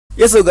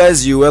Yes, so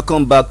guys, you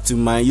welcome back to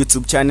my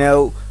YouTube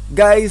channel.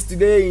 Guys,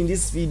 today in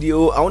this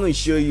video I want to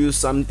show you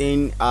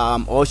something,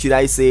 or should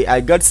I say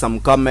I got some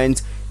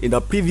comment in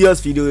the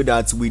previous video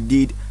that we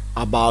did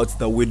about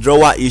the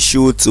withdrawal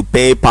issue to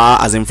PayPal,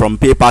 as in from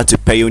PayPal to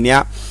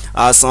Payoneer.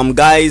 Some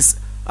guys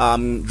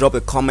drop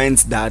a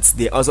comment that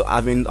they also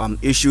having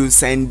issues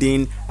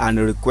sending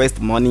and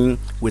request money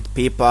with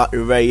PayPal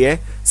right here.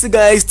 So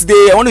guys,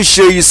 today I want to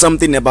show you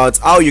something about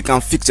how you can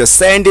fix your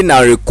sending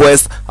and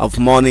request of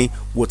money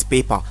with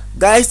PayPal.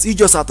 Guys, you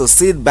just have to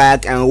sit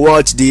back and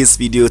watch this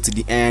video to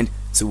the end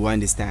to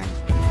understand.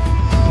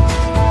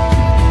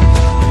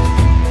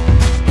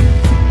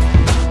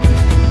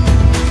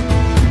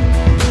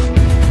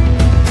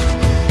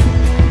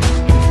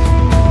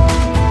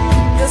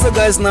 So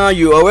guys, now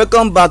you are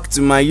welcome back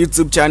to my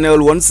YouTube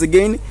channel once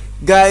again.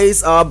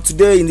 Guys,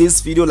 today in this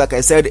video, like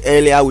I said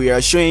earlier, we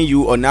are showing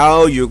you on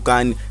how you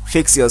can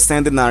fix your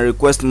sending and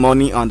request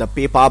money on the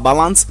PayPal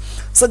balance.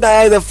 So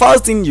guys, the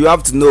first thing you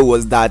have to know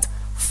was that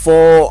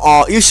for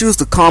issues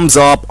to comes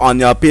up on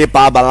your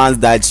PayPal balance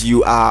that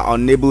you are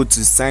unable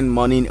to send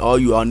money or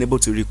you are unable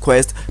to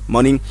request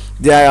money,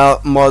 there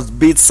must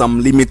be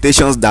some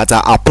limitations that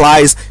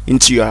applies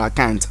into your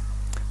account.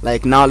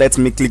 Like now, let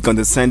me click on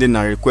the sending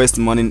and request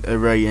money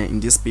area in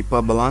this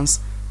PayPal balance.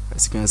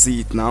 As you can see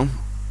it now.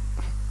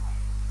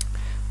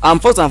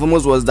 First and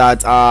foremost was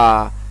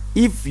that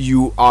if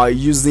you are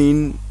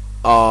using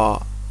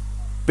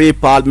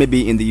PayPal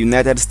maybe in the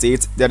United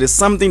States, there is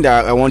something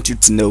that I want you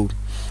to know.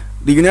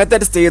 The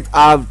United States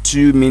have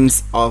two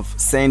means of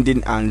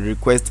sending and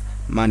request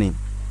money.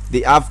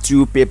 They have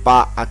two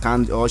PayPal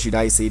accounts, or should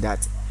I say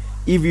that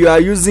if you are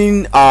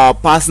using a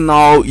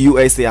personal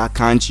USA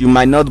account, you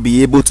might not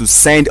be able to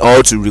send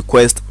or to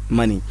request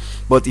money.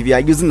 But if you are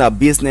using a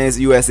business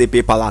USA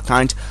PayPal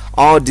account,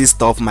 all this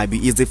stuff might be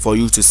easy for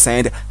you to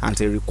send and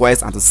to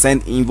request and to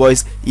send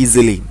invoice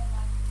easily.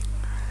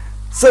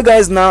 So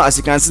guys, now as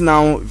you can see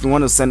now, if you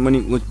want to send money,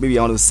 maybe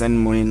I want to send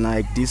money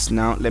like this.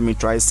 Now let me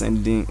try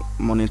sending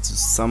money to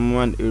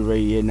someone right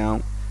here.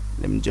 Now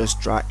let me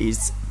just try it.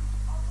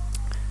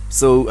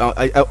 So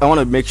I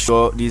want to make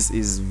sure this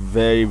is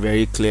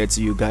very clear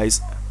to you guys.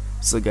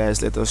 So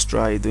guys, let us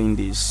try doing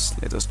this.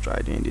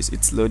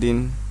 It's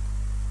loading.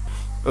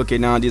 Okay,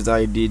 now this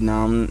I did.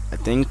 Now I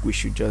think we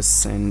should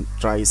just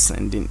try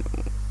sending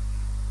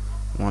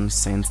 1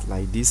 cent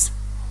like this.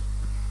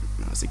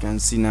 As you can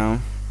see now,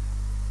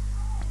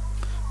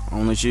 I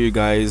want to show you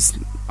guys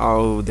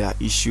how the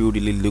issue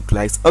really look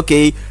like.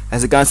 Okay,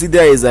 as you can see,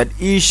 there is an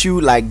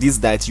issue like this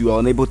that you are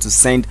unable to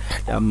send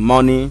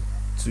money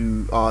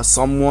to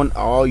someone,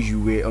 or you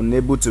were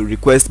unable to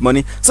request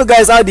money. So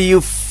guys, how do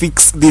you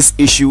fix this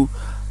issue?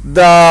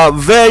 The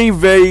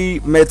very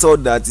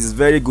method that is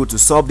very good to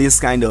solve this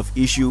kind of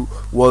issue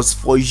was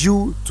for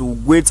you to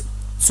wait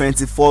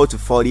 24 to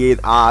 48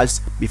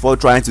 hours before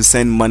trying to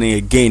send money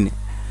again.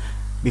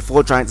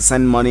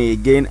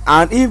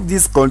 And if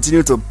this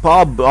continue to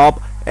pop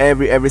up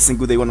every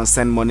single day you want to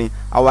send money,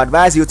 I would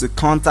advise you to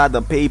contact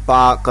the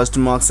PayPal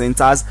customer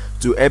centers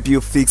to help you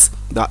fix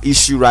the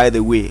issue right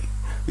away.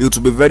 It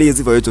will be very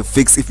easy for you to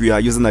fix if you are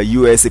using a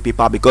USA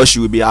PayPal, because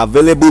you will be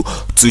available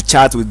to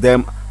chat with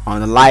them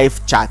on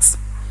live chats.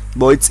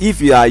 But if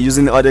you are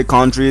using other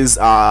countries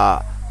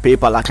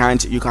PayPal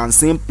account, you can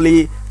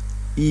simply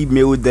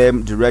email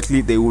them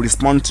directly. They will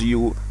respond to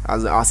you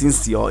as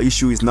since your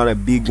issue is not a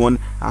big one,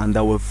 and they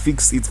will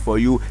fix it for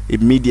you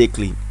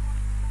immediately.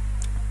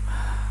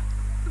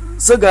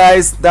 So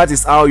guys, that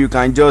is how you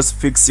can just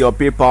fix your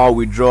PayPal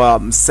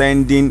withdrawal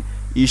sending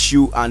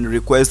issue and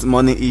request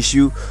money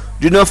issue.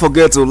 Do not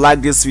forget to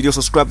like this video,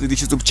 subscribe to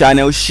this YouTube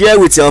channel, share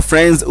with your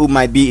friends who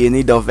might be in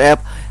need of help,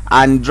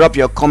 and drop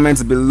your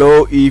comments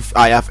below if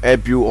I have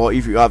helped you, or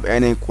if you have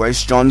any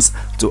questions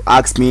to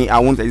ask me. I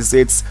won't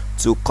hesitate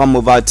to come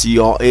over to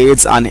your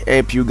aids and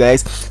help you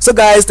guys. So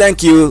guys,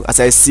 thank you, as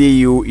I see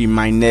you in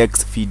my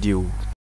next video.